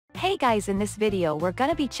Hey guys, in this video we're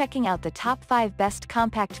gonna be checking out the top 5 best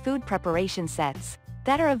compact food preparation sets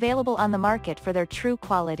that are available on the market for their true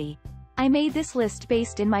quality. I made this list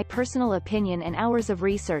based in my personal opinion and hours of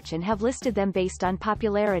research and have listed them based on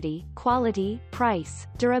popularity, quality, price,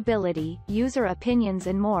 durability, user opinions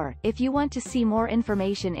and more. If you want to see more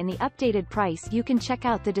information in the updated price, you can check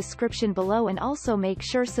out the description below and also make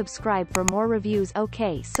sure subscribe for more reviews.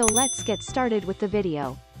 Okay, so let's get started with the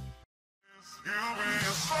video.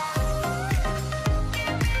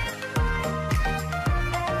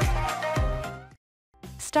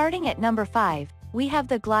 Starting at number 5, we have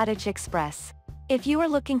the Glotoch Express. If you are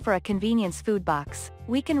looking for a convenience food box,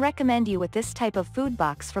 we can recommend you with this type of food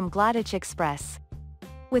box from Glotoch Express.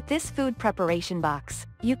 With this food preparation box,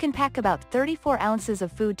 you can pack about 34 ounces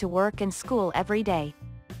of food to work and school every day.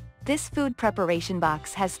 This food preparation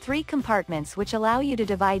box has 3 compartments which allow you to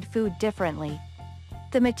divide food differently.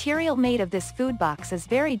 The material made of this food box is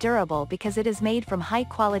very durable because it is made from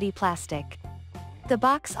high-quality plastic. The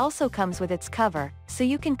box also comes with its cover, so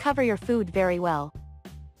you can cover your food very well.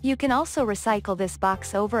 You can also recycle this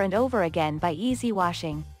box over and over again by easy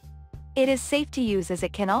washing. It is safe to use as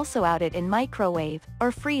it can also out it in microwave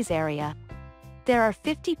or freeze area. There are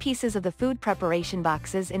 50 pieces of the food preparation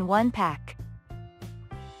boxes in one pack.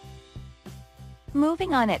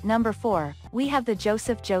 Moving on at number 4, we have the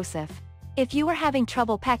Joseph. If you are having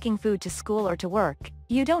trouble packing food to school or to work,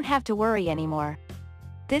 you don't have to worry anymore.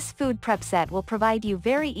 This food prep set will provide you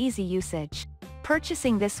very easy usage.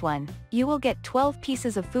 Purchasing this one, you will get 12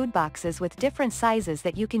 pieces of food boxes with different sizes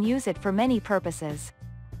that you can use it for many purposes.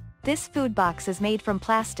 This food box is made from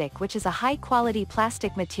plastic, which is a high-quality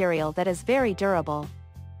plastic material that is very durable.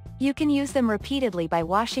 You can use them repeatedly by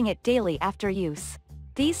washing it daily after use.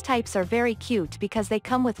 These types are very cute because they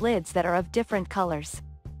come with lids that are of different colors.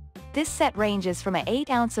 This set ranges from an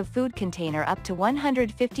 8-ounce of food container up to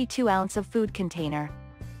 152-ounce of food container.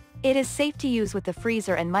 It is safe to use with the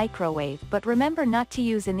freezer and microwave, but remember not to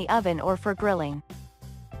use in the oven or for grilling.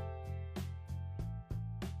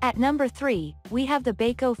 At number 3, we have the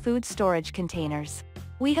BAYCO food storage containers.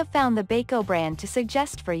 We have found the BAYCO brand to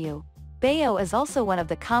suggest for you. BAYCO is also one of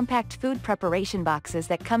the compact food preparation boxes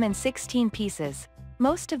that come in 16 pieces.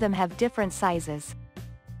 Most of them have different sizes.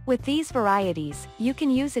 With these varieties, you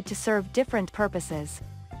can use it to serve different purposes.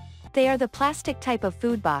 They are the plastic type of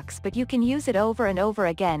food box, but you can use it over and over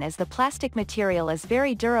again as the plastic material is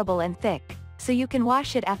very durable and thick, so you can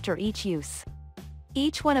wash it after each use.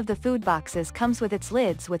 Each one of the food boxes comes with its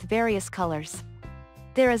lids with various colors.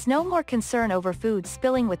 There is no more concern over food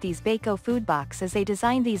spilling with these BAYCO food box as they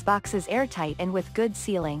designed these boxes airtight and with good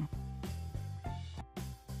sealing.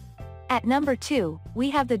 At number 2, we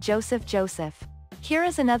have the Joseph. Here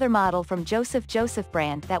is another model from Joseph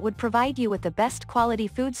brand that would provide you with the best quality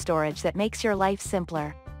food storage that makes your life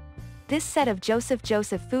simpler. This set of Joseph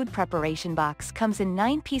food preparation box comes in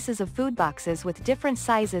 9 pieces of food boxes with different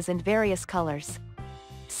sizes and various colors.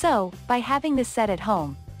 So, by having this set at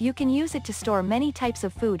home, you can use it to store many types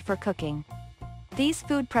of food for cooking. These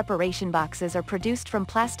food preparation boxes are produced from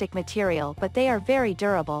plastic material, but they are very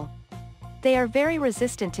durable. They are very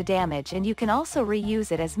resistant to damage, and you can also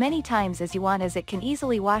reuse it as many times as you want as it can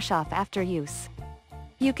easily wash off after use.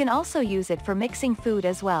 You can also use it for mixing food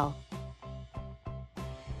as well.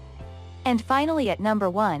 And finally at number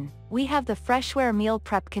 1, we have the Freshware meal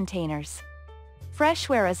prep containers.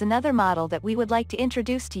 Freshware is another model that we would like to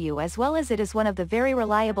introduce to you, as well as it is one of the very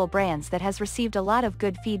reliable brands that has received a lot of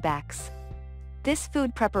good feedbacks. This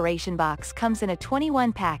food preparation box comes in a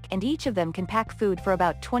 21 pack and each of them can pack food for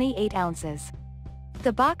about 28 ounces.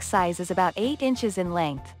 The box size is about 8 inches in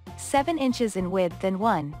length, 7 inches in width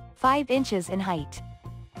and 5 inches in height.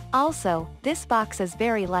 Also, this box is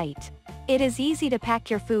very light. It is easy to pack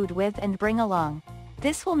your food with and bring along.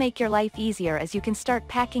 This will make your life easier as you can start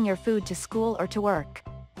packing your food to school or to work.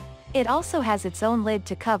 It also has its own lid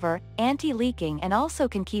to cover, anti-leaking, and also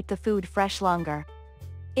can keep the food fresh longer.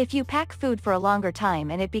 If you pack food for a longer time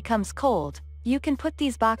and it becomes cold, you can put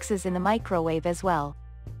these boxes in the microwave as well.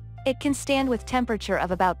 It can stand with temperature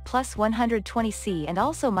of about plus 120 C and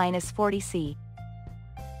also minus 40 C.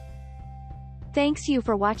 Thanks you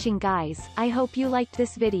for watching guys. I hope you liked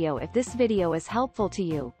this video. If this video is helpful to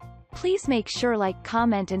you, please make sure like,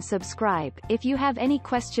 comment and subscribe. If you have any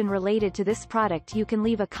question related to this product, you can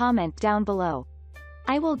leave a comment down below.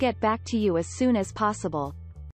 I will get back to you as soon as possible.